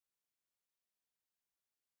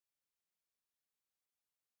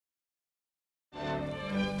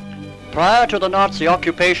Prior to the Nazi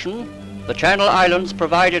occupation, the Channel Islands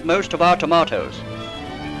provided most of our tomatoes.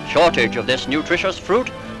 Shortage of this nutritious fruit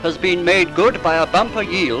has been made good by a bumper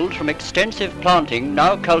yield from extensive planting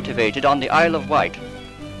now cultivated on the Isle of Wight.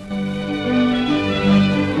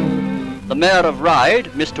 The Mayor of Ryde,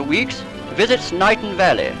 Mr. Weeks, visits Knighton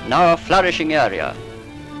Valley, now a flourishing area.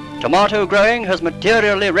 Tomato growing has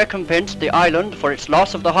materially recompensed the island for its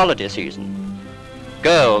loss of the holiday season.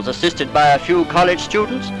 Girls, assisted by a few college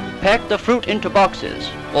students, pack the fruit into boxes,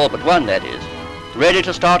 all but one that is, ready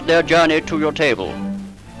to start their journey to your table.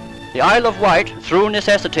 The Isle of Wight, through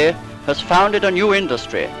necessity, has founded a new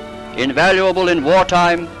industry, invaluable in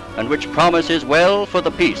wartime and which promises well for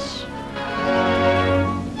the peace.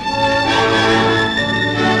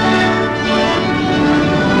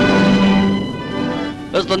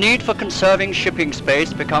 As the need for conserving shipping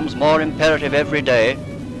space becomes more imperative every day,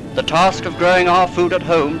 the task of growing our food at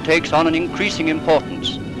home takes on an increasing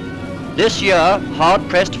importance. This year,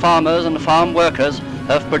 hard-pressed farmers and farm workers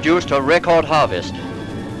have produced a record harvest.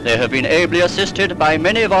 They have been ably assisted by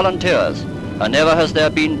many volunteers, and never has there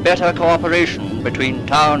been better cooperation between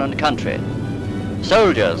town and country.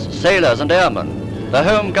 Soldiers, sailors and airmen, the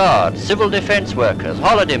Home Guard, civil defense workers,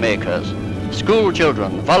 holiday makers, school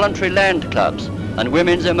children, voluntary land clubs, and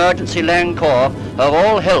Women's Emergency Land Corps have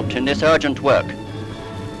all helped in this urgent work.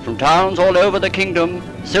 From towns all over the kingdom,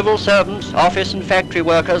 civil servants, office and factory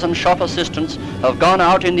workers and shop assistants have gone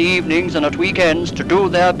out in the evenings and at weekends to do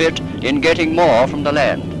their bit in getting more from the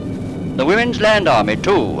land. The Women's Land Army,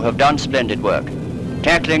 too, have done splendid work,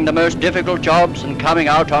 tackling the most difficult jobs and coming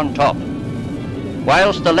out on top.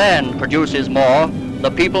 Whilst the land produces more, the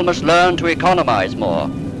people must learn to economize more,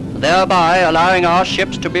 thereby allowing our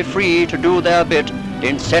ships to be free to do their bit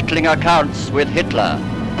in settling accounts with Hitler.